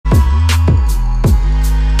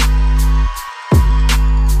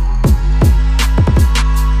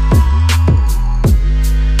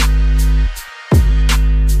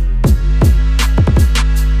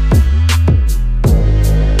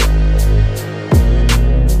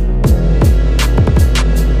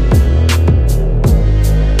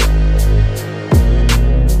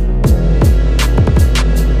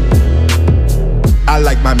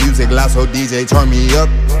loud, so DJ turn me up.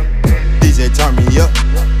 DJ turn me up.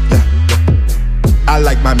 Yeah. I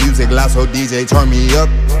like my music loud, so DJ turn me up.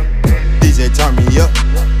 DJ turn me up.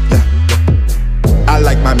 Yeah. I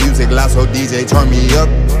like my music loud, so DJ turn me up.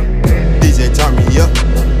 DJ turn me up.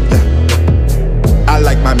 Yeah. I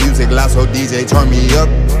like my music loud, so DJ turn me up.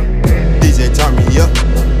 DJ turn me up.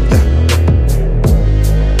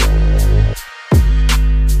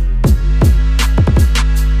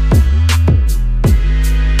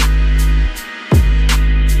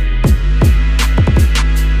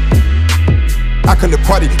 I come to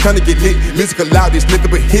party, come to get lit. Music loud, it's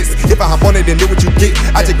nothing but hits. If I hop on it, then know what you get.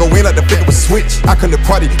 I just go in like the flip of a switch. I come to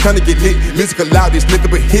party, come to get lit. Music loud, it's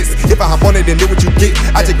nothing but hits. If I hop on it, then know what you get.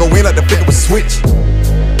 I just go in like the flip of a switch.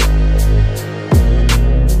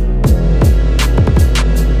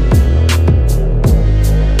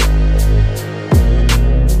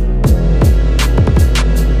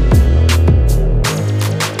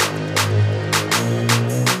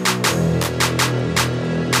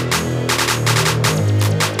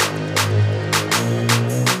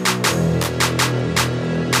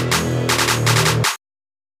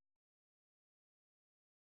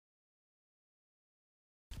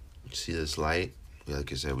 See this light?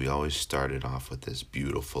 Like I said, we always started off with this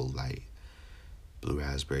beautiful light. Blue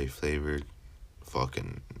raspberry flavored.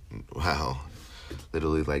 Fucking, wow.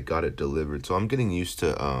 Literally, like, got it delivered. So I'm getting used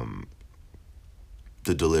to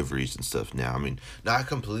the deliveries and stuff now. I mean, not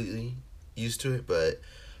completely used to it, but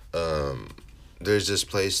there's this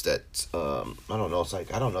place that, I don't know, it's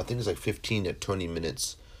like, I don't know, I think it's like 15 to 20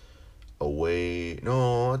 minutes away.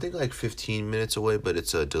 No, I think like 15 minutes away, but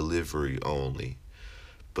it's a delivery only.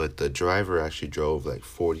 But the driver actually drove like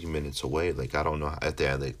 40 minutes away. Like, I don't know if they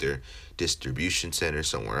had like their distribution center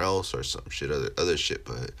somewhere else or some shit, other shit.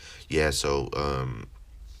 But yeah, so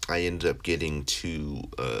I ended up getting two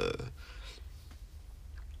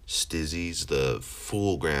Stizzies, the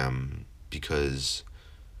full gram, because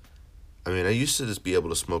I mean, I used to just be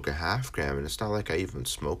able to smoke a half gram, and it's not like I even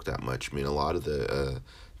smoke that much. I mean, a lot of the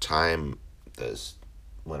time that's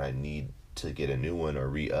when I need to get a new one or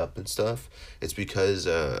re-up and stuff, it's because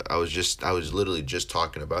I was literally just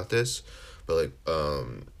talking about this, but like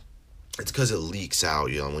it's because it leaks out,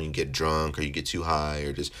 you know, when you get drunk or you get too high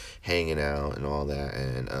or just hanging out and all that,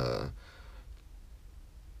 and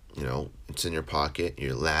you know, it's in your pocket,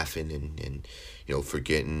 you're laughing and you know,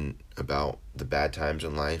 forgetting about the bad times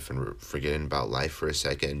in life and forgetting about life for a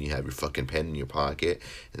second, and you have your fucking pen in your pocket,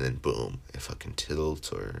 and then boom, it fucking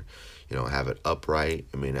tilts, or you know, have it upright.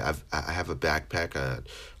 I mean, I have a backpack, a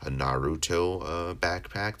Naruto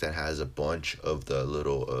backpack that has a bunch of the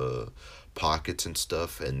little pockets and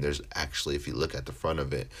stuff, and there's actually, if you look at the front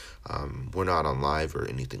of it, we're not on live or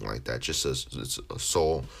anything like that, just it's a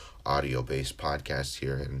sole audio based podcast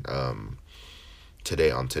here, and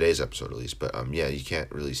on today's episode at least, but yeah, you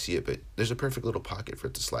can't really see it, but there's a perfect little pocket for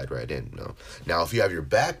it to slide right in, you know. Now, if you have your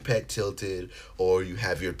backpack tilted or you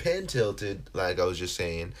have your pen tilted, like I was just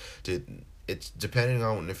saying, it's depending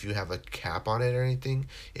on if you have a cap on it or anything,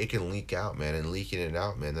 it can leak out, man, and leaking it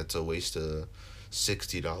out, man, that's a waste of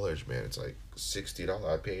 $60, man. It's like $60.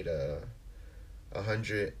 I paid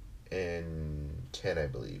 $110, I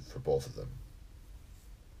believe, for both of them,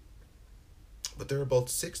 but they were both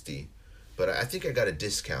 $60. But I think I got a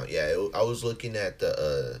discount. Yeah, I was looking at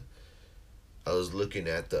the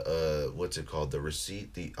what's it called? The receipt.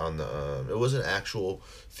 It wasn't actual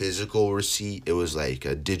physical receipt. It was like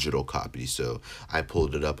a digital copy. So I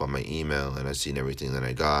pulled it up on my email and I seen everything that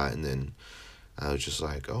I got, and then I was just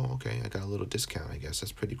like, oh, okay, I got a little discount. I guess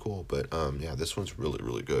that's pretty cool. But yeah, this one's really,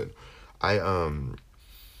 really good.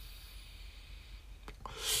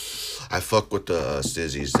 I fuck with the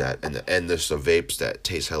Stizzies and there's the vapes that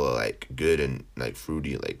taste hella like good and like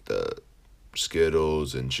fruity, like the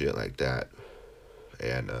Skittles and shit like that,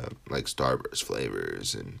 and like Starburst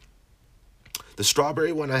flavors, and the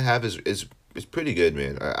strawberry one I have is pretty good,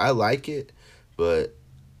 man. I like it, but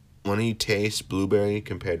when you taste blueberry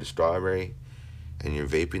compared to strawberry, and you're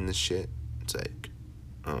vaping this shit, it's like,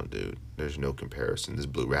 oh dude, there's no comparison. This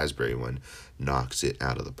blue raspberry one knocks it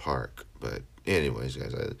out of the park. But anyways,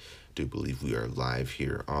 guys, I do believe we are live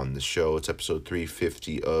here on the show. It's episode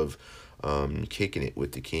 350 of Kicking It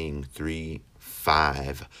with the King,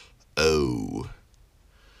 350.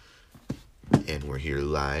 And we're here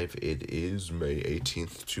live. It is May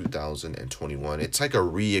 18th, 2021. It's like a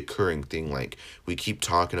reoccurring thing. Like, we keep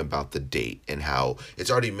talking about the date and how it's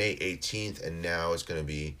already May 18th and now it's going to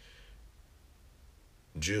be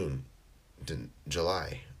July.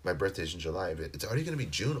 My birthday's in July, but it's already going to be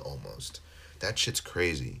June almost. That shit's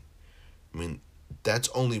crazy. I mean, that's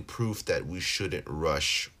only proof that we shouldn't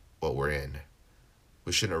rush what we're in.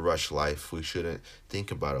 We shouldn't rush life. We shouldn't think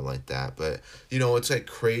about it like that. But, you know, it's like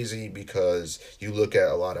crazy because you look at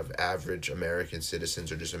a lot of average American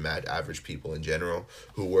citizens or just average people in general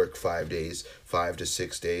who work 5 days, 5 to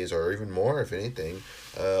 6 days, or even more, if anything,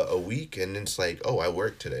 a week. And it's like, oh, I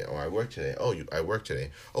work today. Oh, I work today. Oh, I work today.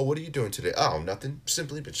 Oh, what are you doing today? Oh, nothing.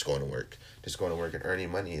 Simply but just going to work. Just going to work and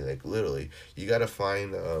earning money. Like, literally. You got to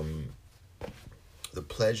find the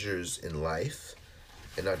pleasures in life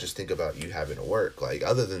and not just think about you having to work. Like,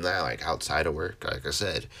 other than that, like, outside of work, like I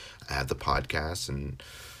said, I have the podcast and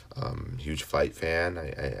huge fight fan.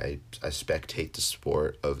 I spectate the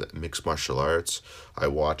sport of mixed martial arts. I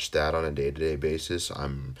watch that on a day-to-day basis.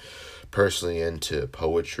 I'm personally into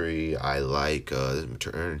poetry. I like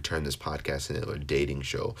turn this podcast into a dating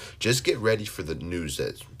show. Just get ready for the news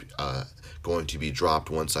that's going to be dropped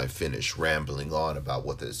once I finish rambling on about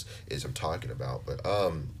what this is I'm talking about. But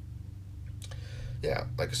yeah,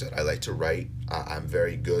 like I said, I like to write. I'm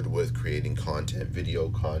very good with creating content, video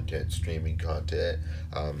content, streaming content.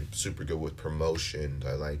 Super good with promotions.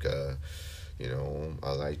 I like I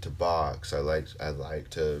like to box. I like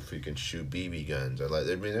to freaking shoot BB guns. I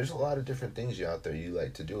mean, there's a lot of different things out there you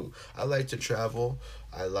like to do. I like to travel.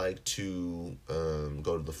 I like to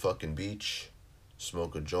go to the fucking beach,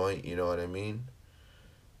 smoke a joint. You know what I mean?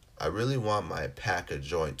 I really want my pack of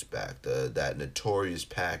joints back. That notorious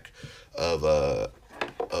pack of the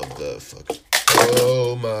fuck.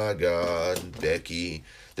 Oh my God, Becky.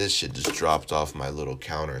 This shit just dropped off my little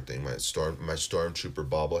counter thing, my stormtrooper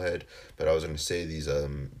bobblehead. But I was gonna say these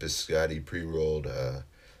biscotti pre-rolled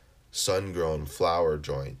sun-grown flower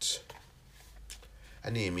joints.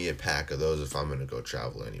 I need me a pack of those if I'm gonna go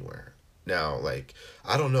travel anywhere. Now, like,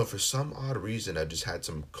 I don't know, for some odd reason I just had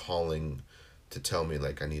some calling to tell me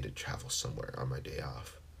like I need to travel somewhere on my day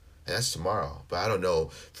off. And that's tomorrow. But I don't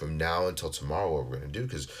know from now until tomorrow what we're going to do.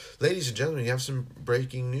 Because, ladies and gentlemen, you have some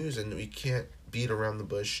breaking news and we can't beat around the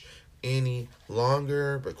bush any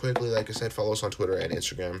longer. But quickly, like I said, follow us on Twitter and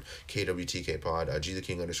Instagram, KWTKPod, G the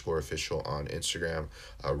King _official on Instagram,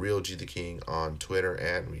 Real G the King on Twitter.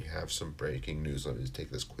 And we have some breaking news. Let me just take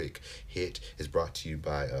this quick hit. It's brought to you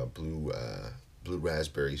by Blue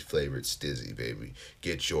Raspberry flavored Stizzy, baby.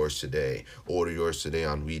 Get yours today. Order yours today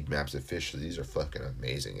on Weed Maps Official. These are fucking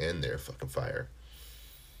amazing and they're fucking fire.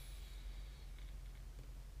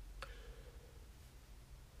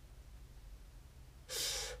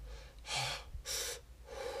 Fuck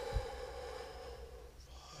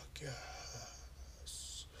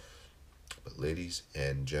yes. But ladies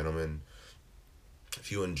and gentlemen,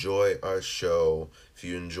 if you enjoy our show, if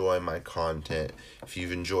you enjoy my content, if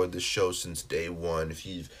you've enjoyed the show since day one, if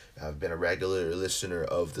you've been a regular listener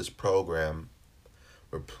of this program,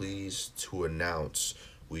 we're pleased to announce,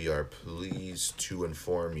 we are pleased to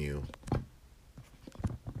inform you,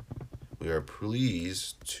 we are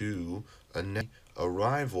pleased to announce the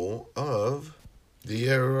arrival of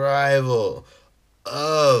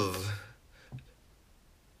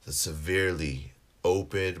the Severely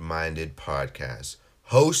Open-Minded Podcast,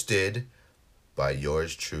 hosted by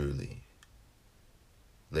yours truly.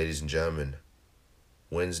 Ladies and gentlemen,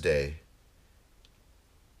 Wednesday,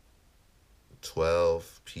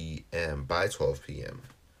 12 p.m. by 12 p.m.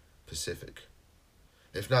 Pacific.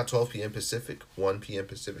 If not 12 p.m. Pacific, 1 p.m.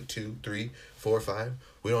 Pacific, 2, 3, 4, 5.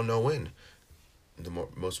 We don't know when. The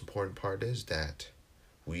most important part is that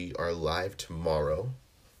we are live tomorrow.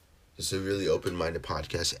 The Severely Open-Minded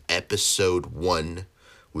Podcast, episode 1,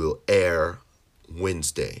 will air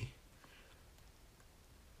Wednesday.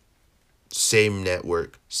 Same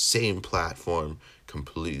network, same platform,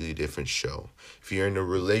 completely different show. If you're into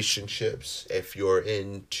relationships, if you're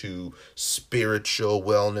into spiritual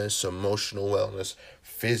wellness, emotional wellness,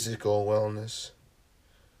 physical wellness,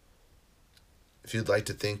 if you'd like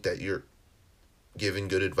to think that you're giving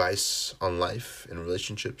good advice on life and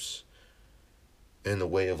relationships and the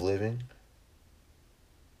way of living,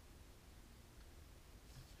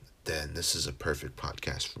 then this is a perfect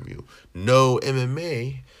podcast for you. No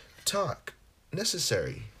MMA talk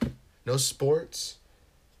necessary. No sports.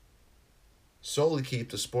 Solely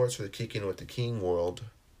keep the sports for the Kicking with the King world.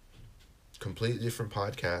 Completely different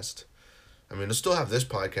podcast. I mean, we'll still have this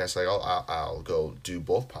podcast. Like, I'll go do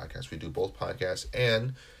both podcasts. We do both podcasts.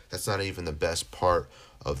 And that's not even the best part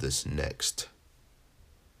of this next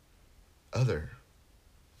other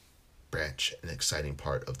branch, an exciting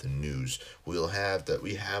part of the news. We have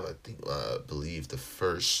I believe the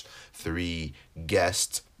first 3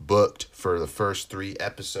 guests booked for the first 3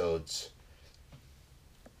 episodes,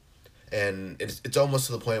 and it's almost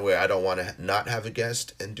to the point where I don't want to not have a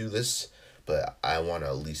guest and do this, but I want to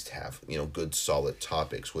at least have, good solid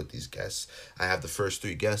topics with these guests. I have the first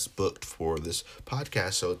 3 guests booked for this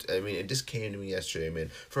podcast, so it just came to me yesterday.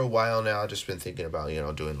 For a while now, I've just been thinking about,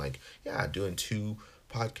 doing 2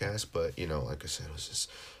 podcasts, but like I said, it was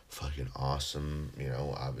just fucking awesome.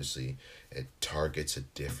 Obviously it targets a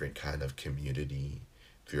different kind of community.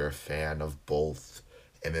 If you're a fan of both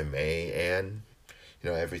MMA and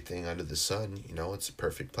everything under the sun, it's a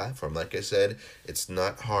perfect platform. Like I said, it's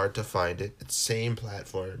not hard to find it. It's same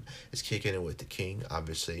platform. It's Kicking It With The King,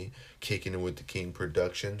 obviously. Kicking It With The King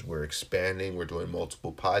Productions. We're expanding. We're doing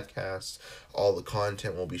multiple podcasts. All the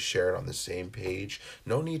content will be shared on the same page.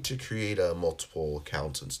 No need to create multiple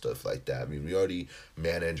accounts and stuff like that.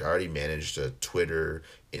 I already managed a Twitter,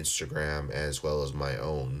 Instagram, as well as my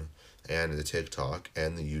own, and the TikTok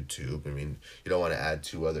and the YouTube. You don't want to add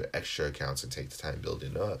 2 other extra accounts and take the time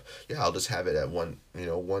building up. Yeah, I'll just have it at one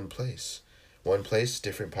place. One place,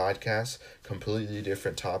 different podcasts, completely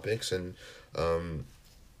different topics, and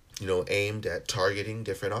aimed at targeting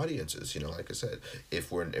different audiences. Like I said,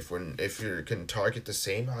 if you can target the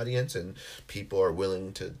same audience and people are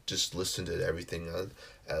willing to just listen to everything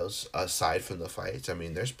else aside from the fights.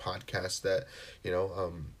 There's podcasts that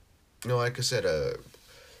like I said,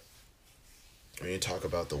 when you talk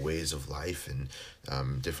about the ways of life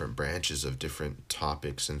and different branches of different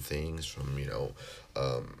topics and things from,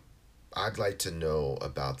 I'd like to know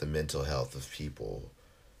about the mental health of people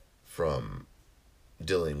from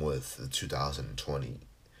dealing with the 2020,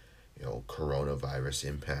 coronavirus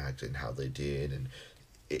impact and how they did and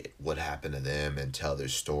what happened to them, and tell their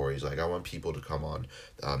stories. Like, I want people to come on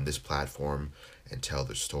this platform and tell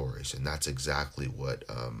their stories, and that's exactly what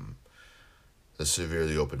the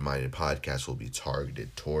Severely Open-Minded podcast will be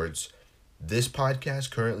targeted towards. This podcast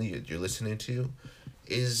currently you're listening to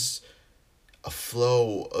is a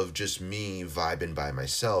flow of just me vibing by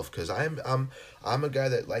myself, because I'm a guy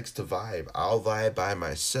that likes to vibe. I'll vibe by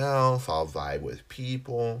myself. I'll vibe with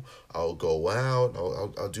people. I'll go out.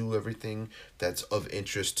 I'll do everything that's of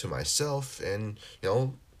interest to myself, and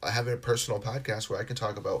I have a personal podcast where I can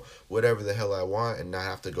talk about whatever the hell I want and not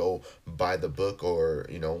have to go buy the book or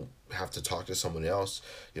have to talk to someone else.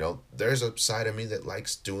 There's a side of me that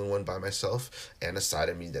likes doing one by myself, and a side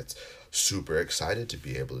of me that's super excited to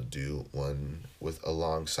be able to do one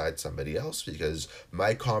alongside somebody else, because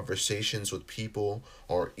my conversations with people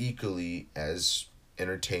are equally as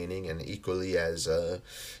entertaining and equally as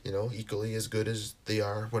good as they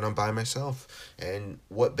are when I'm by myself. And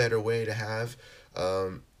what better way to have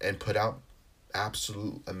and put out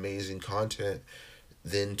absolute amazing content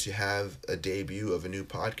than to have a debut of a new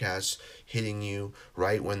podcast hitting you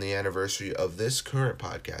right when the anniversary of this current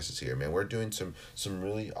podcast is here. Man, we're doing some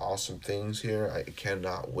really awesome things here. I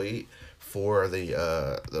cannot wait for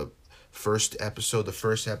the first episode. The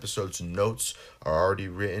first episode's notes are already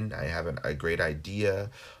written. I have a great idea.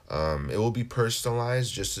 It will be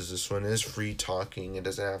personalized, just as this one is free talking. It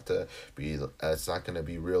doesn't have to be. It's not going to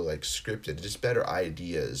be real scripted. Just better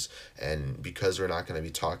ideas, and because we're not going to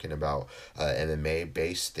be talking about MMA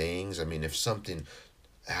based things. If something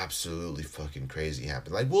absolutely fucking crazy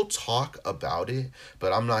happened, we'll talk about it,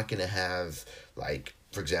 but I'm not going to have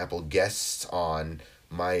for example, guests on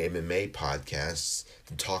my MMA podcasts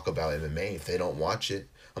and talk about MMA if they don't watch it.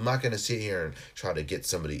 I'm not going to sit here and try to get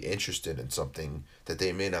somebody interested in something that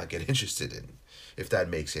they may not get interested in, if that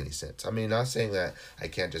makes any sense. Not saying that I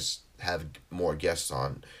can't just have more guests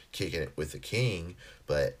on Kicking It With The King,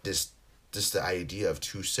 but just the idea of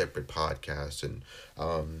 2 separate podcasts. And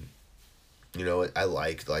I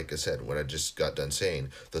like I said, what I just got done saying,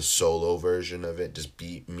 the solo version of it, just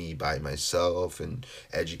be me by myself and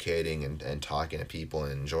educating and talking to people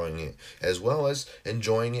and enjoying it, as well as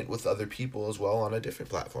enjoying it with other people as well on a different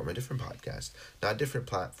platform, a different podcast. Not different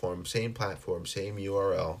platform, same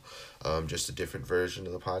URL, just a different version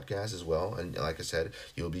of the podcast as well. And like I said,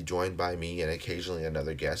 you'll be joined by me and occasionally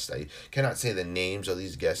another guest. I cannot say the names of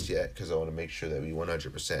these guests yet, because I want to make sure that we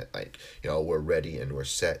 100% we're ready and we're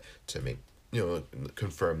set to make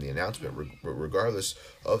confirm the announcement. Regardless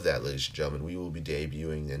of that, ladies and gentlemen, we will be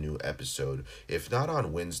debuting a new episode, if not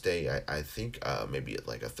on Wednesday, I think maybe at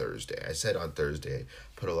a Thursday. I said on Thursday,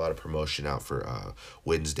 put a lot of promotion out for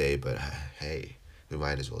Wednesday, but hey, we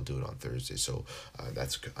might as well do it on Thursday. So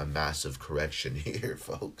that's a massive correction here,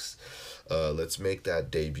 folks. Let's make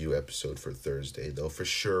that debut episode for Thursday, though. For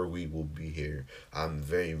sure, we will be here. I'm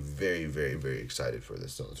very, very, very, very excited for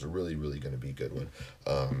this. So it's really, really going to be a good one.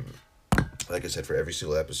 Like I said, for every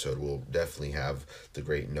single episode, we'll definitely have the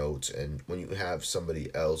great notes. And when you have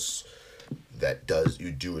somebody else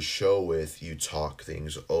you do a show with, you talk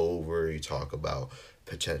things over, you talk about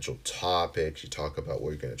potential topics, you talk about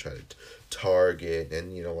where you're going to try to target,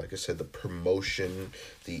 and like I said, the promotion,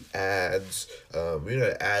 the ads, we're going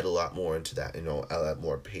to add a lot more into that, a lot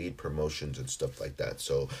more paid promotions and stuff like that,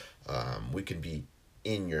 so we can be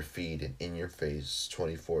in your feed and in your face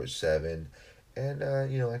 24/7, and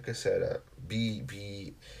like I said,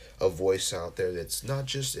 be a voice out there that's not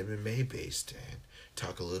just MMA based, and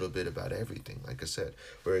talk a little bit about everything. Like I said,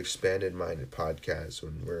 we're expanded minded podcast,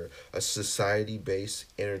 and we're a society based,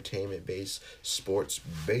 entertainment based, sports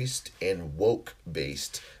based, and woke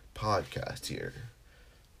based podcast here.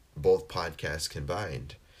 Both podcasts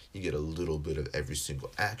combined, you get a little bit of every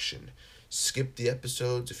single action. Skip the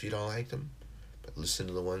episodes if you don't like them, but listen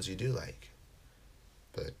to the ones you do like.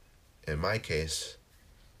 But in my case,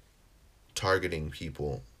 targeting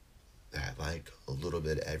people that like a little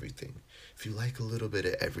bit of everything. If you like a little bit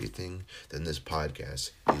of everything, then this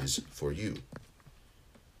podcast is for you.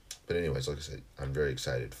 But anyways, like I said, I'm very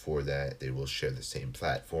excited for that. They will share the same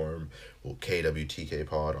platform. Well, KWTK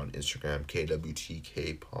Pod on Instagram,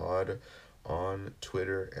 KWTK Pod on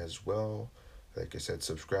Twitter as well. Like I said,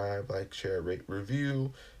 subscribe, like, share, rate,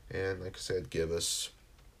 review, and like I said, give us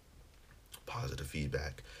positive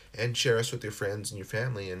feedback, and share us with your friends and your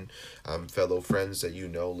family and fellow friends that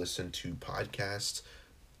listen to podcasts.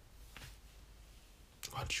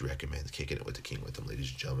 Why don't you recommend Kicking It with the King with them, ladies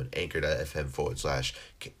and gentlemen?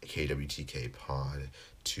 Anchor.fm/KWTK Pod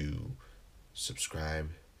to subscribe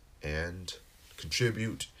and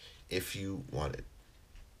contribute if you want it.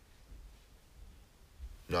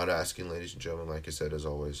 Not asking, ladies and gentlemen, like I said, as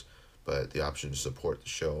always, but the option to support the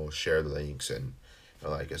show, share the links, and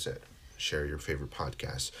like I said, share your favorite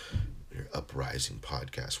podcast, your uprising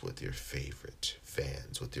podcast with your favorite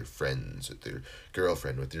fans, with your friends, with your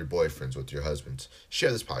girlfriend, with your boyfriends, with your husbands.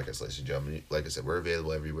 Share this podcast, ladies and gentlemen. Like I said, we're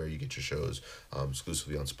available everywhere you get your shows,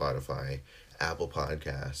 exclusively on Spotify, Apple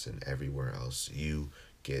Podcasts, and everywhere else you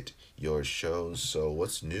get your shows. So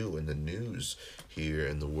what's new in the news here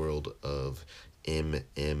in the world of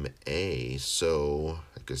MMA? So,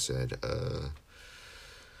 like I said, I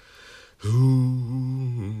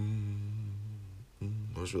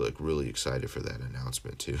was really excited for that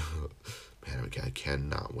announcement too. Man, I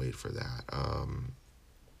cannot wait for that.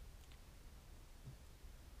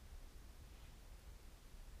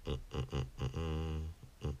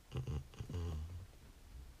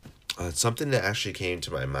 Something that actually came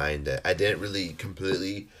to my mind that I didn't really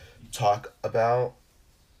completely talk about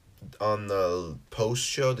on the post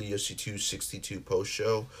show, the UFC 262 post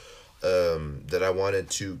show, that I wanted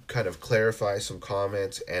to kind of clarify some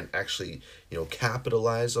comments and actually,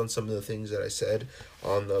 capitalize on some of the things that I said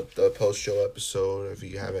on the post show episode. If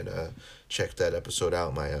you haven't checked that episode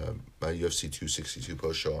out, my UFC 262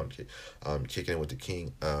 post show on Kicking It with the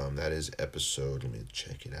King, that is episode, let me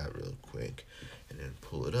check it out real quick and then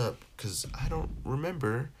pull it up, because I don't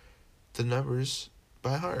remember the numbers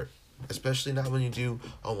by heart, especially not when you do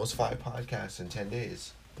almost 5 podcasts in 10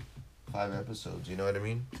 days. 5 episodes, you know what I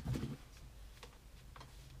mean?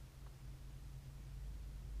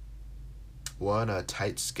 We're on a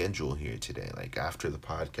tight schedule here today. Like, after the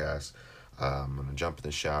podcast, I'm going to jump in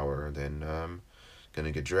the shower, then going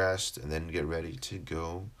to get dressed, and then get ready to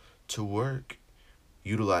go to work.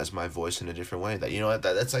 Utilize my voice in a different way.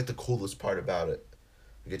 That's like the coolest part about it.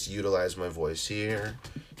 I get to utilize my voice here,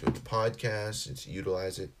 doing the podcast, and to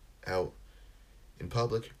utilize it out in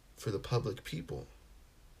public for the public people.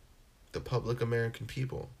 The public American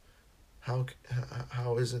people. How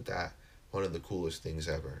isn't that one of the coolest things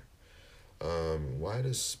ever? Why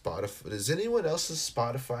does anyone else's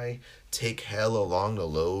Spotify take hella long to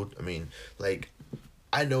load? I mean,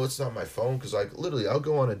 I know it's not my phone, because literally I'll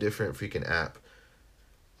go on a different freaking app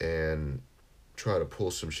and try to pull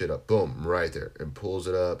some shit up. Boom, right there. It pulls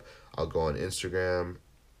it up. I'll go on Instagram,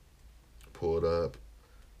 pull it up.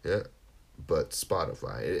 Yeah. But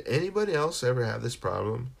Spotify. Anybody else ever have this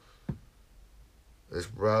problem?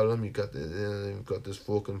 You got this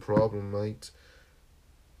fucking problem, mate.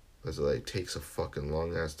 Because it takes a fucking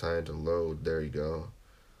long ass time to load. There you go.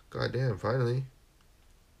 Goddamn, finally.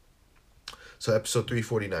 So episode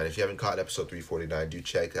 349. If you haven't caught episode 349, do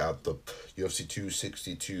check out the UFC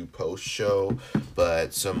 262 post show.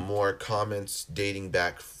 But some more comments dating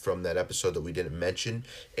back from that episode that we didn't mention.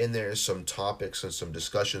 And there's some topics and some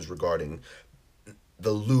discussions regarding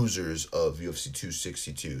the losers of UFC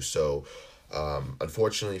 262. So,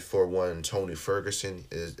 unfortunately for one, Tony Ferguson,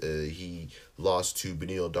 he lost to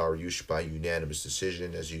Beneil Dariush by unanimous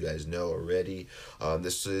decision, as you guys know already.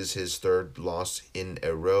 This is his 3rd loss in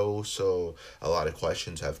a row, so a lot of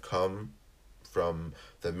questions have come from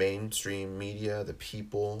the mainstream media, the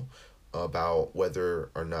people, about whether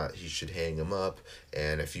or not he should hang him up.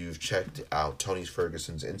 And if you've checked out Tony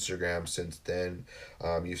Ferguson's Instagram since then,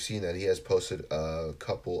 you've seen that he has posted a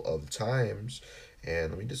couple of times.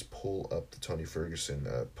 And let me just pull up the Tony Ferguson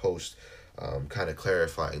post, kind of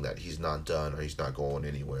clarifying that he's not done or he's not going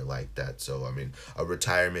anywhere like that. So, I mean, a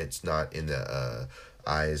retirement's not in the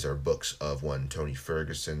eyes or books of one Tony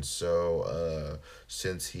Ferguson. So,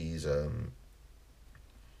 since he's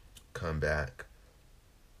come back,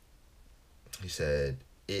 he said,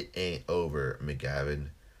 "It ain't over, McGavin.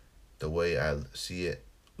 The way I see it,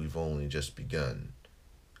 we've only just begun.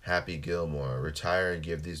 Happy Gilmore, retire and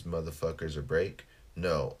give these motherfuckers a break?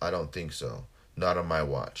 No, I don't think so. Not on my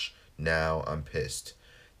watch. Now I'm pissed.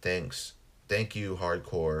 Thank you,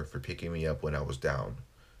 Hardcore, for picking me up when I was down.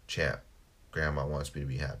 Champ, Grandma wants me to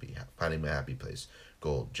be happy. Finding my happy place.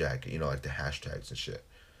 Gold jacket. You know, like the hashtags and shit."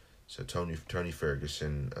 So Tony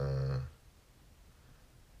Ferguson,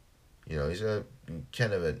 you know, he's a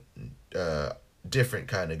kind of a different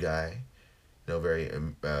kind of guy. You know, very,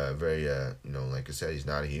 you know, like I said, he's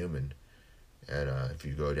not a human. And if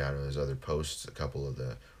you go down to his other posts, a couple of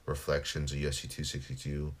the reflections of UFC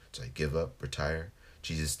 262, it's like, give up, retire,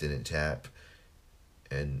 Jesus didn't tap.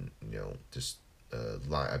 And, you know, just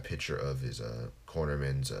a picture of his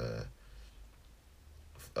cornerman's,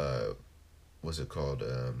 what's it called?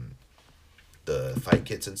 The fight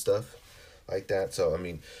kits and stuff like that. So, I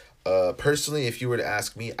mean, personally, if you were to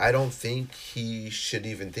ask me, I don't think he should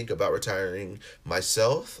even think about retiring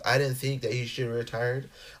myself. I didn't think that he should have retired.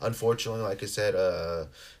 Unfortunately, like I said,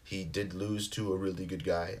 he did lose to a really good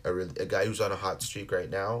guy, a guy who's on a hot streak right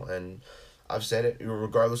now. And I've said it,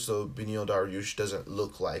 regardless of Beneil Dariush doesn't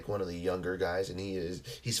look like one of the younger guys, and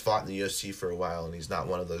he's fought in the UFC for a while, and he's not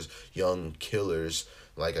one of those young killers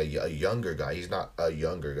like a younger guy. He's not a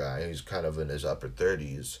younger guy. He's kind of in his upper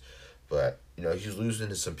 30s. But, you know, he's losing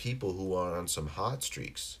to some people who are on some hot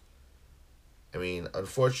streaks. I mean,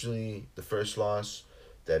 unfortunately, the first loss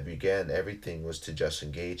that began everything was to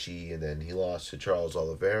Justin Gaethje, and then he lost to Charles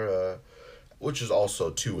Oliveira, which is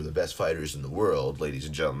also two of the best fighters in the world, ladies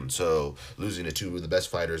and gentlemen. So losing to two of the best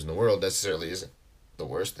fighters in the world necessarily isn't the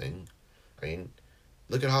worst thing. I mean,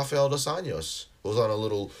 look at Rafael dos Anjos. Was on a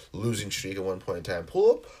little losing streak at one point in time.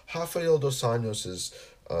 Pull up Rafael dos Anjos'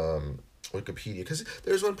 Wikipedia, because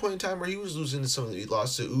there's one point in time where he was losing to somebody. He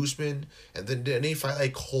lost to Usman, and then didn't he fight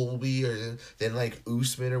like Colby, or then like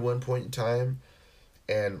Usman at one point in time?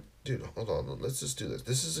 And dude, hold on, let's just do this.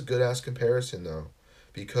 This is a good ass comparison though,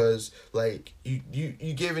 because like you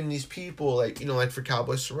giving these people, like, you know, like for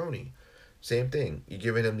Cowboy Cerrone, same thing. You're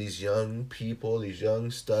giving him these young people, these young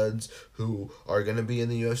studs who are going to be in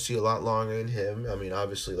the UFC a lot longer than him. I mean,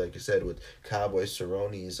 obviously, like I said, with Cowboy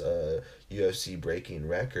Cerrone's UFC breaking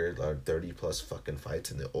record, 30 plus fucking fights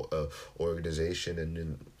in the organization,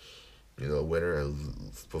 and you know, winner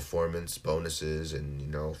of performance bonuses, and, you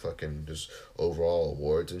know, fucking just overall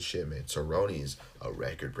awards and shit, man. Cerrone's a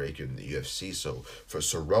record breaker in the UFC. So for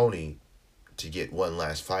Cerrone to get one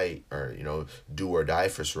last fight, or, you know, do or die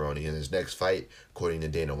for Cerrone in his next fight, according to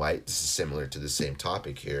Dana White, this is similar to the same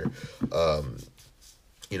topic here.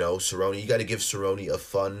 You know, Cerrone, you got to give Cerrone a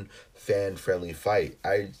fun, fan-friendly fight.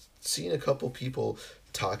 I've seen a couple people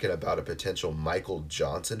talking about a potential Michael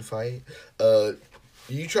Johnson fight.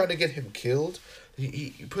 You trying to get him killed?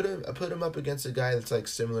 He put him up against a guy that's like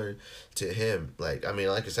similar to him. Like, I mean,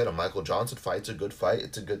 like I said, a Michael Johnson fight's a good fight.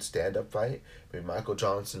 It's a good stand-up fight. I mean, Michael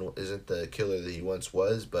Johnson isn't the killer that he once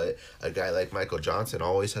was, but a guy like Michael Johnson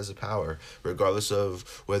always has the power, regardless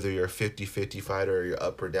of whether you're a 50-50 fighter, or you're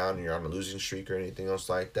up or down, and you're on a losing streak or anything else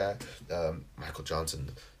like that. Michael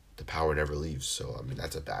Johnson, the power never leaves. So, I mean,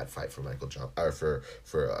 that's a bad fight for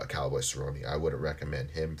for Cowboy Cerrone. I wouldn't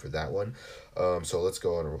recommend him for that one. So let's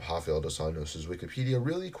go on Rafael dos Anjos' Wikipedia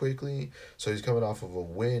really quickly. So he's coming off of a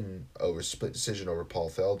win over split decision over Paul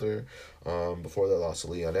Felder. Before that, lost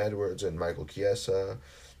to Leon Edwards and Michael Chiesa.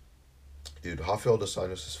 Dude, Rafael dos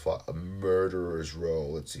Anjos has fought a murderer's row.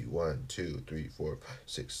 Let's see, 1, 2, 3, 4, 5,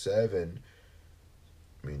 6, 7.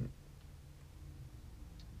 I mean,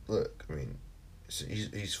 look, I mean,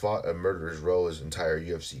 he's fought a murderer's row his entire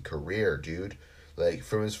UFC career, dude. Like,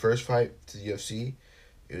 from his first fight to the UFC,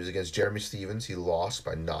 it was against Jeremy Stevens. He lost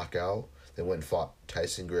by knockout. Then went and fought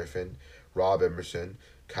Tyson Griffin, Rob Emerson,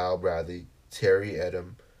 Kyle Bradley, Terry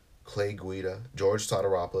Edom, Clay Guida, George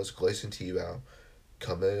Sotiropoulos, Gleison Tibau,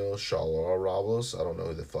 Camilo Shalorabos, I don't know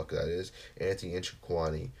who the fuck that is, Anthony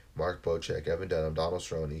Njokuani, Mark Bocek, Evan Dunham, Donald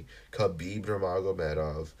Cerrone, Khabib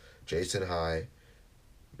Nurmagomedov, Jason High,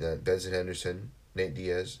 Benson Henderson, Nate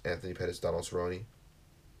Diaz, Anthony Pettis, Donald Cerrone.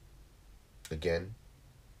 Again,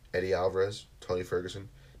 Eddie Alvarez, Tony Ferguson,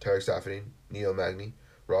 Tarek Stephanie, Neil Magny,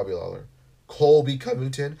 Robbie Lawler, Colby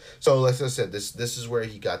Covington. So, like I said, this is where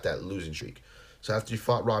he got that losing streak. So after he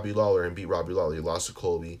fought Robbie Lawler and beat Robbie Lawler, he lost to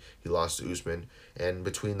Colby, he lost to Usman, and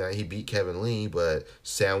between that he beat Kevin Lee, but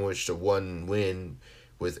sandwiched a one win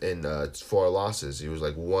within 4 losses. He was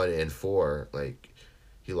like 1-4. Like,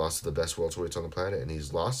 he lost to the best welterweights on the planet, and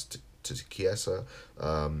he's lost to Chiesa,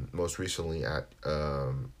 most recently at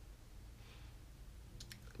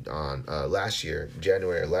on last year,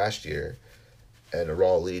 January of last year, at a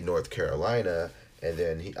Raleigh, North Carolina, and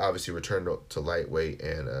then he obviously returned to lightweight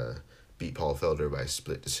and beat Paul Felder by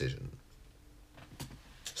split decision.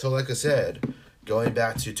 So, like I said, going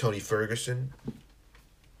back to Tony Ferguson.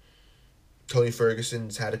 Tony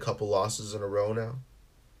Ferguson's had a couple losses in a row now.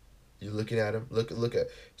 You looking at him? Look at.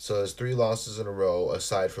 So there's 3 losses in a row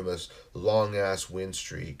aside from this long ass win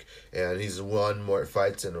streak, and he's won more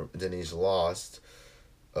fights than he's lost.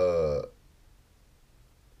 But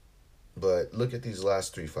look at these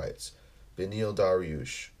last 3 fights: Beneil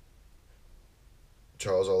Dariush,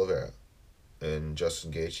 Charles Oliveira, and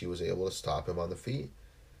Justin Gaethje was able to stop him on the feet.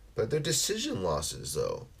 But they're decision losses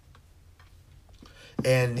though.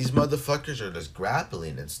 And these motherfuckers are just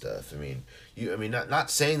grappling and stuff. I mean, not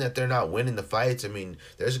saying that they're not winning the fights. I mean,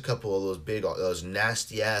 there's a couple of those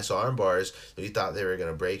nasty ass arm bars that he thought they were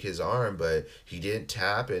gonna break his arm, but he didn't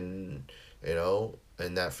tap, and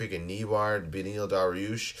and that freaking knee bar, Beneil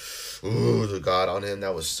Dariush, ooh, the God on him,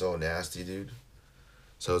 that was so nasty, dude.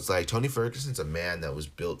 So it's like Tony Ferguson's a man that was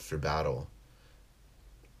built for battle.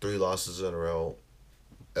 3 losses in a row.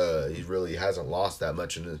 He really hasn't lost that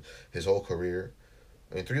much in his whole career.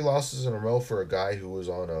 I mean, 3 losses in a row for a guy who was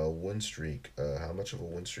on a win streak. How much of a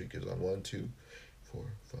win streak is on? 1, 2, 4,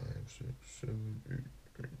 5, 6, 7, 8,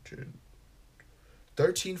 9, 10.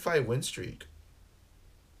 13-fight win streak.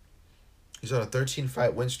 He's on a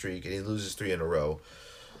 13-fight win streak, and he loses 3 in a row.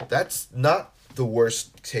 That's not the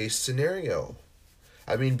worst case scenario.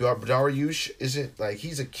 I mean, Dariush isn't, like,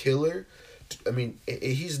 he's a killer. I mean,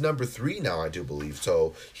 he's number 3 now, I do believe.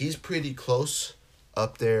 So he's pretty close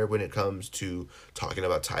up there when it comes to talking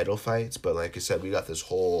about title fights. But like I said, we got this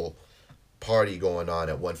whole party going on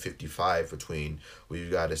at 155 between, we've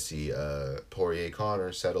got to see Poirier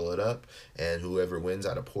Conor settle it up, and whoever wins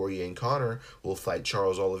out of Poirier and Conor will fight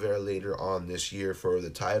Charles Oliveira later on this year for the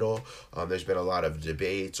title. There's been a lot of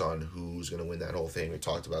debates on who's going to win that whole thing. We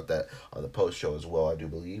talked about that on the post show as well, I do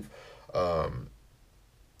believe.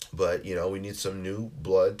 But, we need some new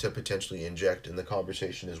blood to potentially inject in the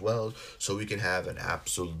conversation as well, so we can have an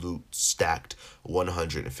absolute stacked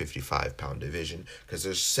 155-pound division, because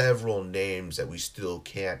there's several names that we still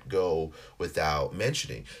can't go without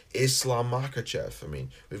mentioning. Islam Makhachev. I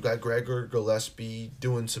mean, we've got Gregor Gillespie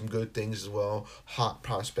doing some good things as well. Hot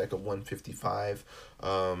prospect of 155.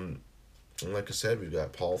 And like I said, we've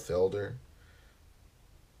got Paul Felder.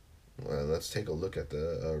 Let's take a look at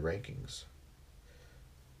the rankings.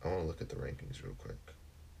 I want to look at the rankings real quick.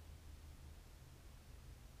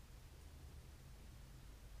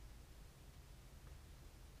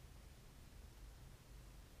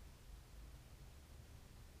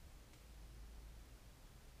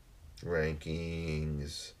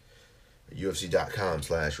 Rankings.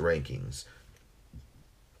 UFC.com/rankings.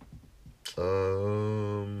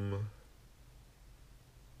 So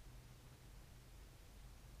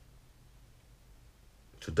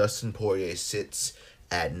Dustin Poirier sits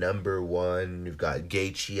at number 1. We've got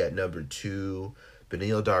Gaethje at number 2.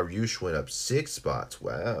 Beneil Dariush went up 6 spots.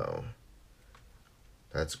 Wow.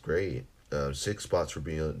 That's great. 6 spots for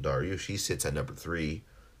Beneil Dariush. He sits at number 3.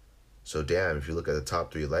 So damn, if you look at the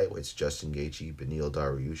top 3 lightweights, Justin Gaethje, Beneil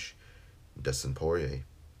Dariush, Dustin Poirier.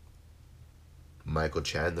 Michael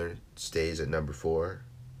Chandler stays at number 4.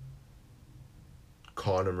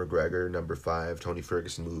 Conor McGregor, number 5. Tony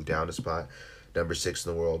Ferguson moved down a spot. Number 6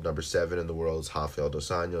 in the world. Number 7 in the world is Rafael dos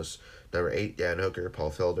Anjos. Number 8, Dan Hooker, Paul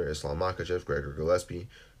Felder, Islam Makhachev, Gregor Gillespie,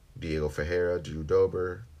 Diego Ferreira, Drew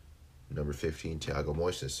Dober. Number 15, Thiago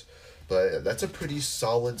Moises. But that's a pretty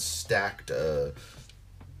solid stacked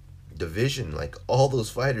division. Like, all those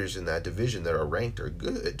fighters in that division that are ranked are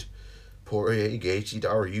good. Poirier, Gaethje,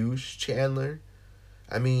 Dariush, Chandler.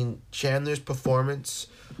 I mean, Chandler's performance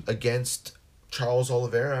against Charles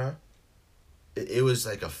Oliveira, it was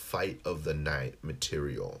like a fight of the night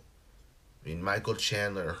material. I mean, Michael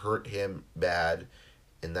Chandler hurt him bad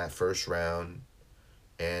in that first round.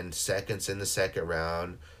 And seconds in the second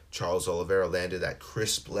round, Charles Oliveira landed that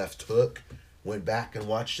crisp left hook. Went back and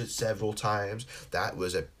watched it several times. That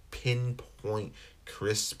was a pinpoint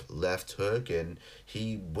crisp left hook. And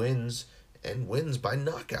he wins, and wins by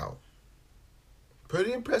knockout.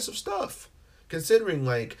 Pretty impressive stuff, Considering,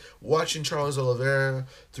 like, watching Charles Oliveira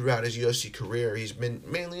throughout his UFC career, he's been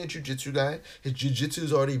mainly a jiu-jitsu guy. His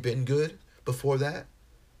jiu-jitsu's already been good before that.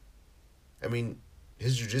 I mean,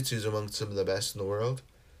 his jiu-jitsu is among some of the best in the world.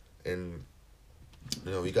 And,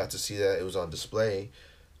 you know, we got to see that. It was on display.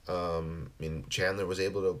 I mean, Chandler was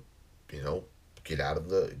able to, you know, get out of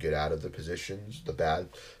the positions, the bad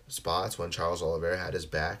spots when Charles Oliveira had his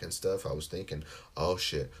back and stuff. I was thinking, oh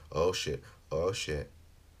shit, oh shit, oh shit.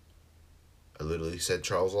 I literally said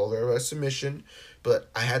Charles Oliveira submission,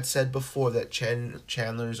 but I had said before that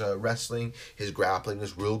Chandler's wrestling, his grappling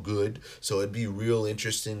is real good, so it'd be real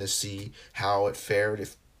interesting to see how it fared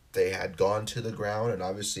if they had gone to the ground, and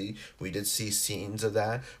obviously we did see scenes of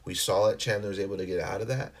that. We saw that Chandler was able to get out of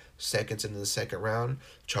that. Seconds into the second round,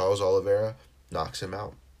 Charles Oliveira knocks him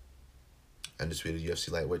out. Undisputed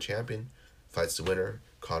UFC lightweight champion fights the winner,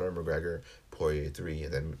 Conor McGregor, Poirier 3.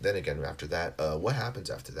 And then again after that, what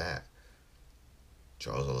happens after that?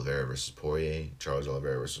 Charles Oliveira versus Poirier, Charles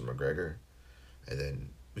Oliveira versus McGregor. And then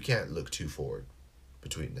we can't look too forward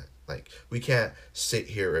between that. Like, we can't sit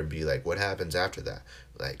here and be like, what happens after that?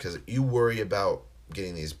 Like, because you worry about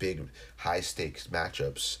getting these big, high-stakes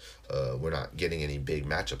matchups. We're not getting any big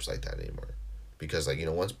matchups like that anymore. Because, like, you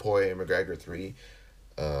know, once Poirier and McGregor 3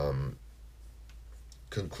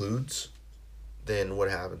 concludes, then what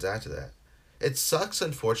happens after that? It sucks,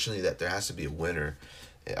 unfortunately, that there has to be a winner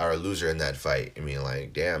or a loser in that fight. I mean,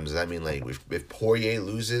 like, damn, does that mean, like, if Poirier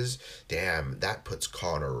loses, damn, that puts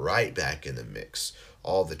Conor right back in the mix.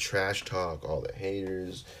 All the trash talk, all the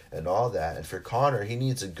haters, and all that. And for Conor, he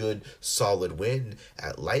needs a good, solid win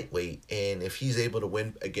at lightweight. And if he's able to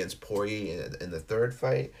win against Poirier in the third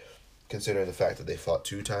fight, considering the fact that they fought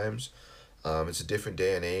 2 times, it's a different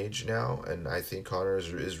day and age now. And I think Conor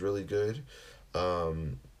is really good.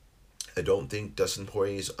 I don't think Dustin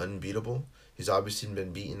Poirier is unbeatable. He's obviously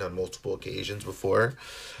been beaten on multiple occasions before.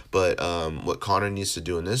 But what Conor needs to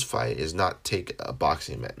do in this fight is not take a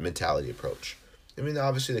boxing mentality approach. I mean,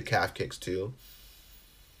 obviously the calf kicks too.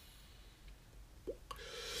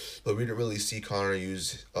 But we didn't really see Conor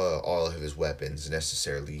use all of his weapons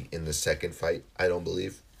necessarily in the second fight, I don't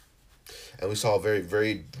believe. And we saw a very,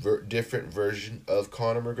 very different version of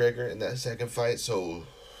Conor McGregor in that second fight. So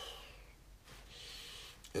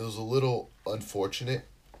it was a little unfortunate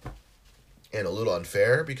and a little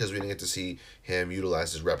unfair because we didn't get to see him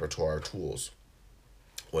utilize his repertoire tools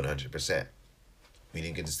 100%. We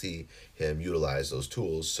didn't get to see him utilize those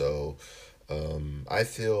tools. So I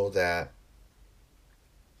feel that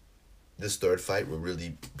this third fight will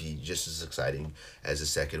really be just as exciting as the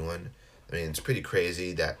second one. I mean, it's pretty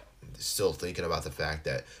crazy that still thinking about the fact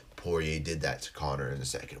that Poirier did that to Conor in the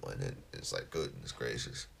second one. And it's like, goodness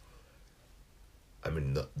gracious. I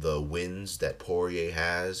mean, the wins that Poirier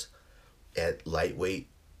has at lightweight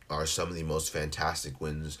are some of the most fantastic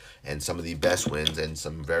wins and some of the best wins and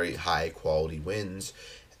some very high quality wins.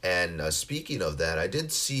 And speaking of that, I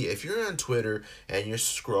did see, if you're on Twitter and you're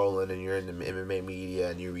scrolling and you're in the MMA media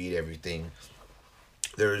and you read everything,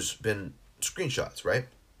 there's been screenshots, right,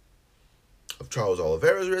 of Charles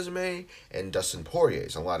Oliveira's resume and Dustin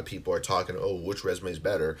Poirier's. And a lot of people are talking, oh, which resume is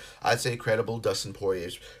better? I'd say credible Dustin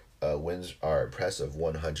Poirier's wins are impressive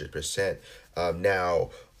 100%. Now,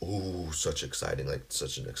 ooh, such an exciting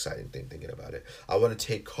thing thinking about it. I want to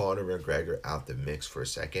take Conor McGregor out the mix for a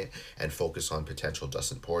second and focus on potential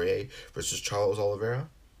Dustin Poirier versus Charles Oliveira.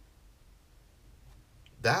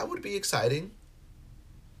 That would be exciting.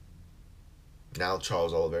 Now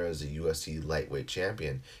Charles Oliveira is a UFC lightweight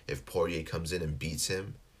champion. If Poirier comes in and beats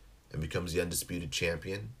him and becomes the undisputed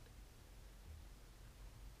champion,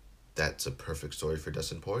 that's a perfect story for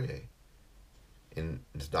Dustin Poirier. And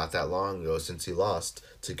it's not that long ago since he lost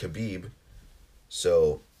to Khabib.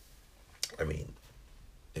 So, I mean,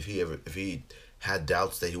 if he had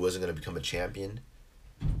doubts that he wasn't going to become a champion,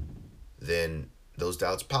 then those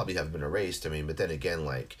doubts probably have been erased. I mean, but then again,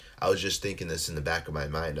 like, I was just thinking this in the back of my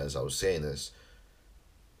mind as I was saying this.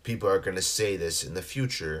 People are going to say this in the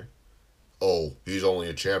future. Oh, he's only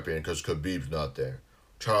a champion because Khabib's not there.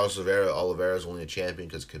 Charles Oliveira is only a champion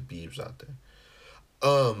because Khabib's not there.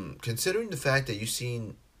 Considering the fact that you've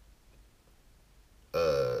seen,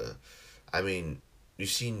 you've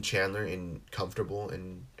seen Chandler comfortable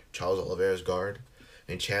in Charles Oliveira's guard,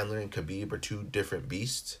 and Chandler and Khabib are 2 different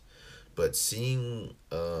beasts, but seeing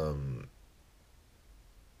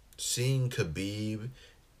Khabib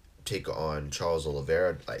take on Charles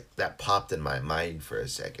Oliveira, like, that popped in my mind for a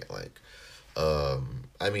second. Like,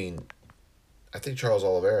 I think Charles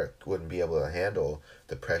Oliveira wouldn't be able to handle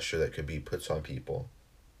the pressure that Khabib puts on people.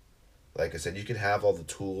 Like I said, you can have all the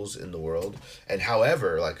tools in the world. And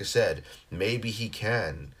however, like I said, maybe he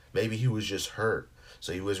can. Maybe he was just hurt,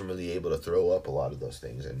 so he wasn't really able to throw up a lot of those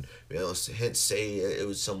things. And hence say it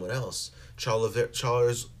was someone else. Charles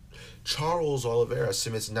Oliveira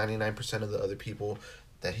submits 99% of the other people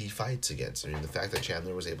that he fights against. I mean, the fact that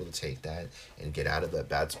Chandler was able to take that and get out of that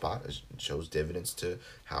bad spot shows dividends to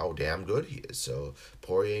how damn good he is. So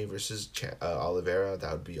Poirier versus Oliveira,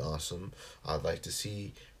 that would be awesome. I'd like to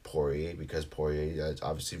see Poirier because Poirier is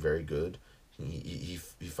obviously very good. He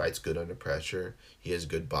fights good under pressure. He has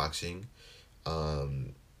good boxing,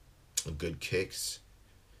 good kicks,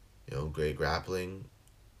 great grappling.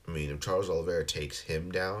 I mean, if Charles Oliveira takes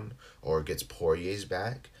him down or gets Poirier's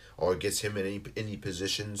back or gets him in any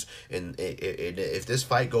positions, and if this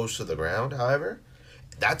fight goes to the ground, however,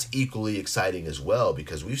 that's equally exciting as well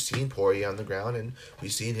because we've seen Poirier on the ground and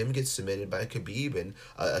we've seen him get submitted by Khabib, and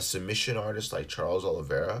a submission artist like Charles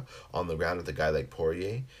Oliveira on the ground with a guy like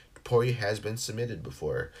Poirier. Poirier has been submitted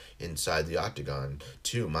before inside the octagon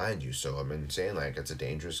too, mind you. So I'm saying like it's a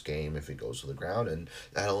dangerous game if it goes to the ground, and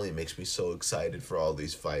that only makes me so excited for all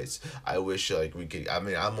these fights. I wish like we could. I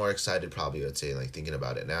mean, I'm more excited probably. I'd say like thinking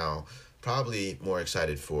about it now. Probably more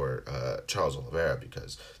excited for Charles Oliveira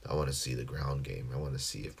because I want to see the ground game. I want to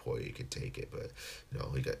see if Poirier can take it, but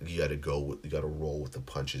you got to roll with the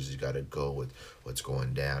punches. You got to go with what's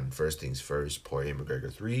going down. First things first. Poirier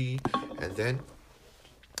McGregor 3, and then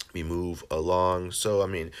we move along. So I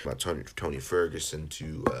mean, about Tony Ferguson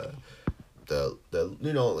to the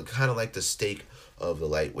kind of like the stake of the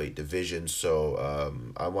lightweight division.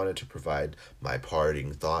 So I wanted to provide my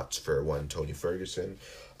parting thoughts for Tony Ferguson.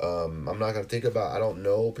 I'm not gonna think about. I don't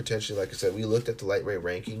know. Potentially, like I said, we looked at the lightweight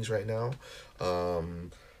rankings right now,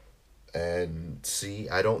 and see.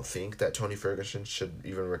 I don't think that Tony Ferguson should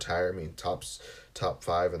even retire. I mean, top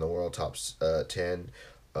 5 in the world, top 10.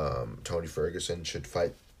 Tony Ferguson should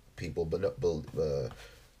fight people, but no,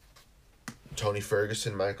 Tony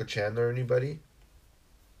Ferguson, Michael Chandler, anybody?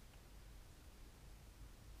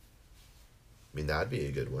 I mean, that'd be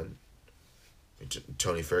a good one.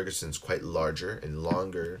 Tony Ferguson's quite larger and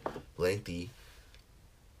longer, lengthy,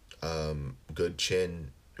 good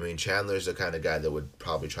chin. I mean, Chandler's the kind of guy that would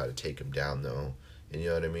probably try to take him down, though. And you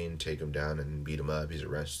know what I mean? Take him down and beat him up. He's a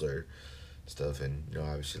wrestler, stuff. And,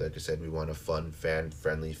 obviously, like I said, we want a fun,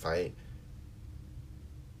 fan-friendly fight.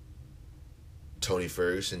 Tony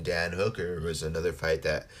Ferguson, Dan Hooker was another fight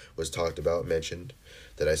that was talked about, mentioned,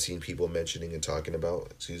 that I've seen people mentioning and talking about,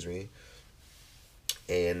 excuse me.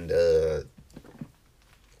 And,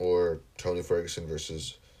 or Tony Ferguson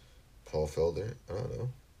versus Paul Felder. I don't know.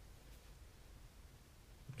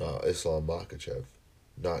 Not Islam Makhachev.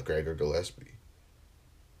 Not Gregor Gillespie.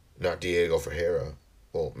 Not Diego Ferreira.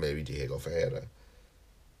 Well, maybe Diego Ferreira.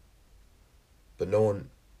 But no one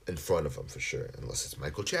in front of him for sure, unless it's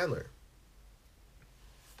Michael Chandler.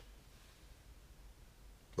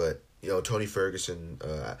 But, Tony Ferguson,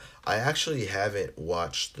 I actually haven't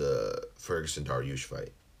watched the Ferguson-Dariush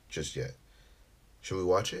fight just yet. Should we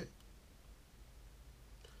watch it?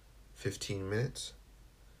 15 minutes?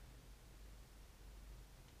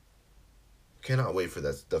 Cannot wait for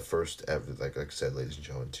that. The first ever, like I said, ladies and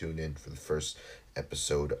gentlemen, tune in for the first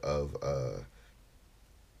episode of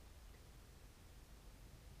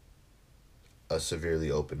a Severely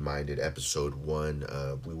Open-Minded, episode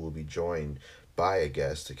 1. We will be joined by a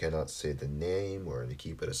guest. I cannot say the name or to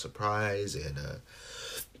keep it a surprise, and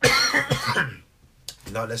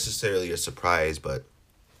not necessarily a surprise, but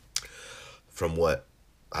from what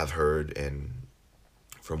I've heard and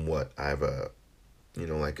from what I've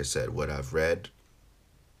like I said, what I've read,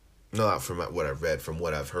 not from what I've read, from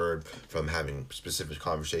what I've heard, from having specific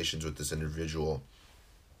conversations with this individual,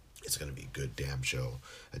 it's going to be a good damn show,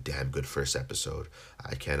 a damn good first episode.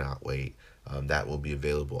 I cannot wait. That will be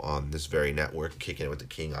available on this very network. Kicking It With The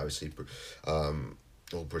King, obviously,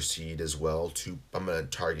 will proceed as well. I'm going to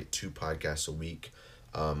target 2 podcasts a week,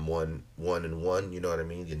 one and one, you know what I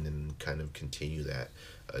mean? And then kind of continue that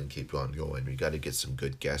and keep on going. We got to get some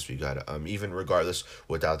good guests. We got to, even regardless,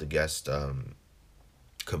 without the guest,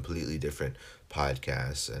 completely different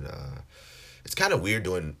podcasts. And it's kind of weird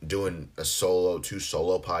doing two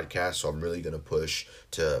solo podcasts, so I'm really going to push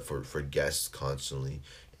for guests constantly.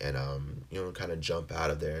 And kind of jump out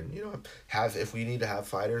of there, and if we need to have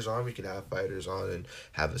fighters on, we can have fighters on and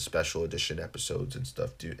have a special edition episodes and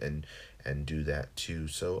stuff and do that too.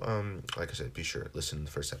 So like I said, be sure to listen to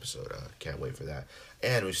the first episode. Can't wait for that.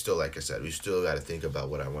 And we still, like I said, we still got to think about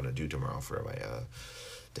what I want to do tomorrow for my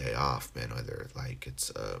day off, man. Whether like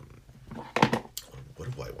it's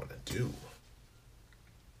what do I want to do?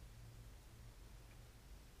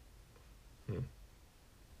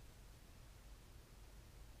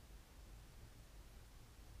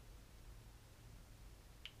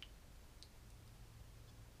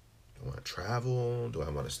 travel? Do I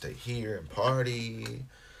want to stay here and party?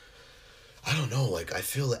 I don't know. Like, I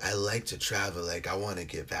feel like I like to travel. Like, I want to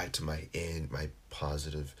get back to my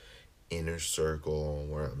positive inner circle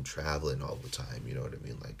where I'm traveling all the time. You know what I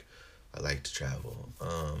mean? Like, I like to travel.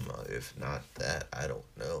 If not that, I don't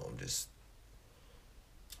know. I'm just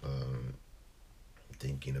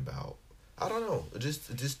thinking about. I don't know. It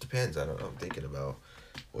just depends. I don't know. I'm thinking about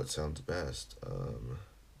what sounds best.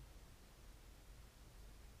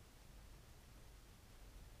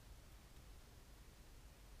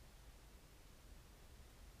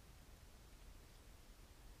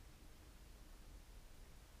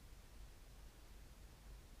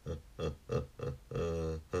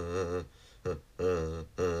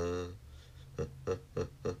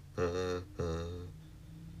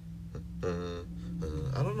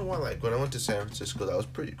 I don't know why. Like, when I went to San Francisco, that was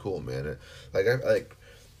pretty cool, man.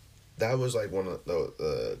 That was like one of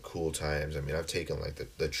the cool times. I mean, I've taken like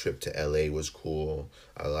the trip to LA was cool.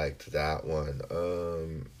 I liked that one.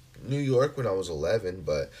 New York when I was 11,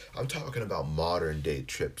 but I'm talking about modern day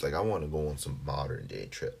trips. Like, I want to go on some modern day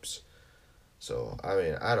trips. So, I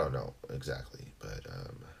mean, I don't know exactly, but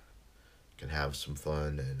can have some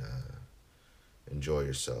fun and enjoy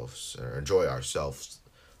yourselves, or enjoy ourselves,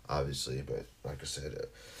 obviously. But like I said,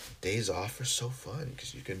 days off are so fun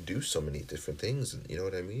because you can do so many different things, and you know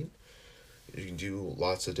what I mean? You can do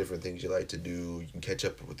lots of different things you like to do. You can catch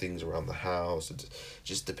up with things around the house. It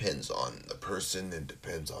just depends on the person. It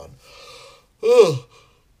depends on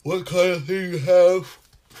what kind of thing you have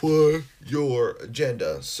for your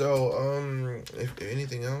agenda. So, if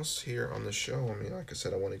anything else here on the show, I mean, like I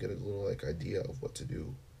said, I want to get a little, like, idea of what to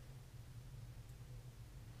do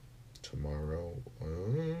tomorrow.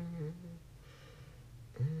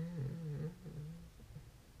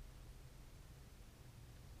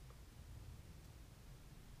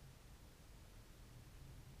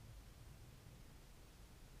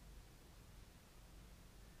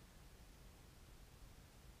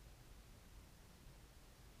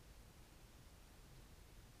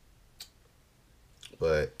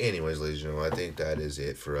 But anyways, ladies and gentlemen, I think that is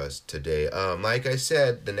it for us today. Like I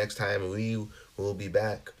said, the next time we will be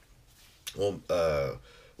back,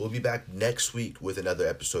 we'll be back next week with another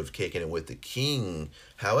episode of Kicking It With The King.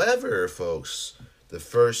 However, folks, the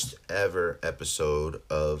first ever episode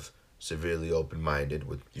of Severely Open-Minded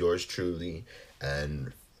with yours truly,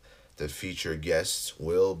 and the featured guests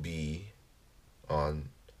will be on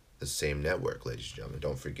the same network, ladies and gentlemen.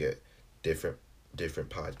 Don't forget, different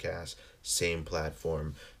podcasts, same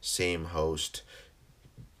platform, same host,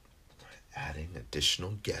 adding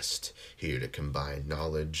additional guests here to combine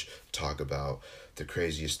knowledge, talk about the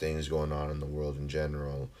craziest things going on in the world in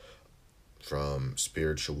general, from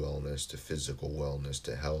spiritual wellness to physical wellness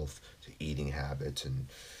to health to eating habits and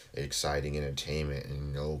exciting entertainment, and,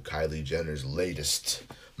 you know, Kylie Jenner's latest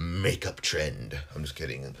makeup trend. I'm just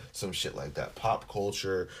kidding. Some shit like that. Pop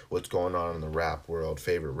culture, what's going on in the rap world,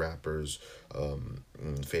 favorite rappers,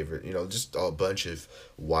 favorite, you know, just a bunch of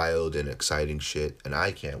wild and exciting shit, and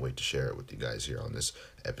I can't wait to share it with you guys here on this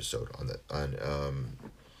episode.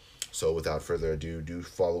 So without further ado, do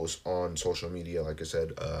follow us on social media. Like I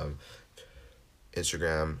said,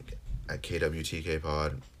 Instagram at KWTK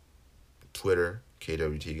Pod, Twitter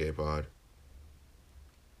KWTK Pod.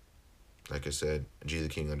 Like I said,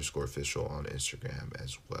 GTheKing_official on Instagram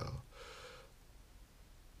as well.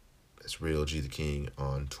 It's Real G the King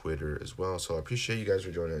on Twitter as well. So I appreciate you guys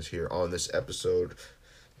for joining us here on this episode.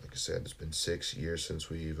 Like I said, it's been 6 years since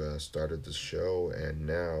we've started the show, and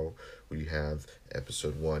now we have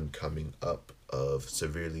episode 1 coming up of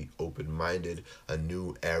Severely Open-Minded, a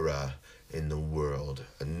new era in the world.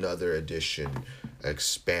 Another edition,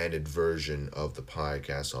 expanded version of the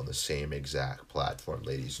podcast on the same exact platform,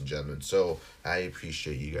 ladies and gentlemen. So I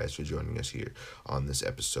appreciate you guys for joining us here on this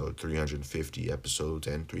episode. 350 episodes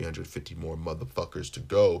and 350 more motherfuckers to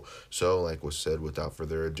go. So like was said, without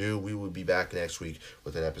further ado, we will be back next week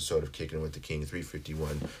with an episode of Kicking It With The King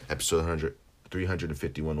 351. Episode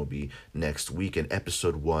 351 will be next week, and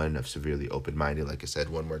episode 1 of Severely Open-Minded, like I said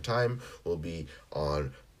one more time, will be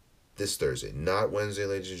on this Thursday, not Wednesday,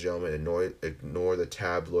 ladies and gentlemen. Ignore the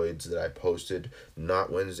tabloids that I posted.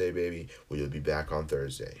 Not Wednesday, baby. We will be back on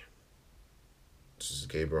Thursday. This is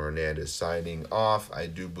Gabriel Hernandez signing off. I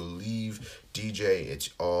do believe, DJ,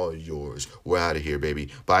 it's all yours. We're out of here, baby.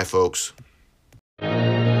 Bye, folks.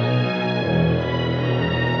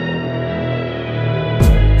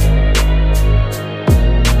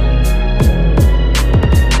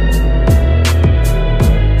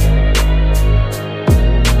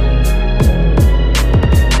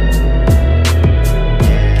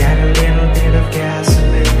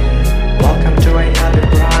 Welcome to another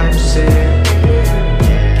crime scene.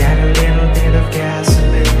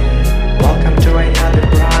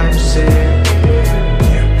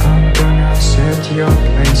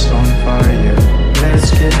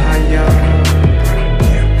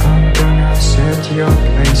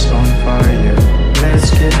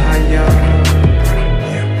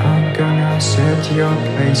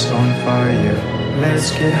 your place on fire.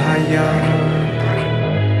 Let's get higher.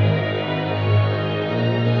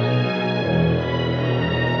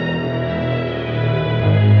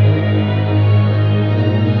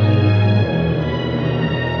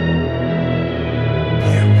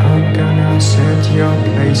 Set your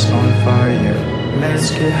place on fire. Let's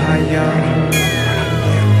get higher.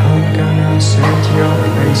 I'm gonna set your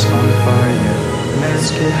place on fire. Let's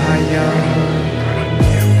get higher.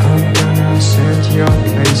 I'm gonna set your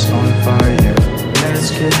place on fire. Let's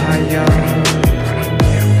get higher.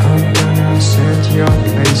 I'm gonna set your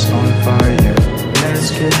place on fire. Let's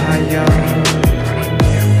get higher.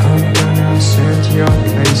 I'm gonna set your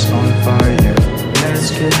place on fire. Let's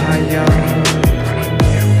get higher.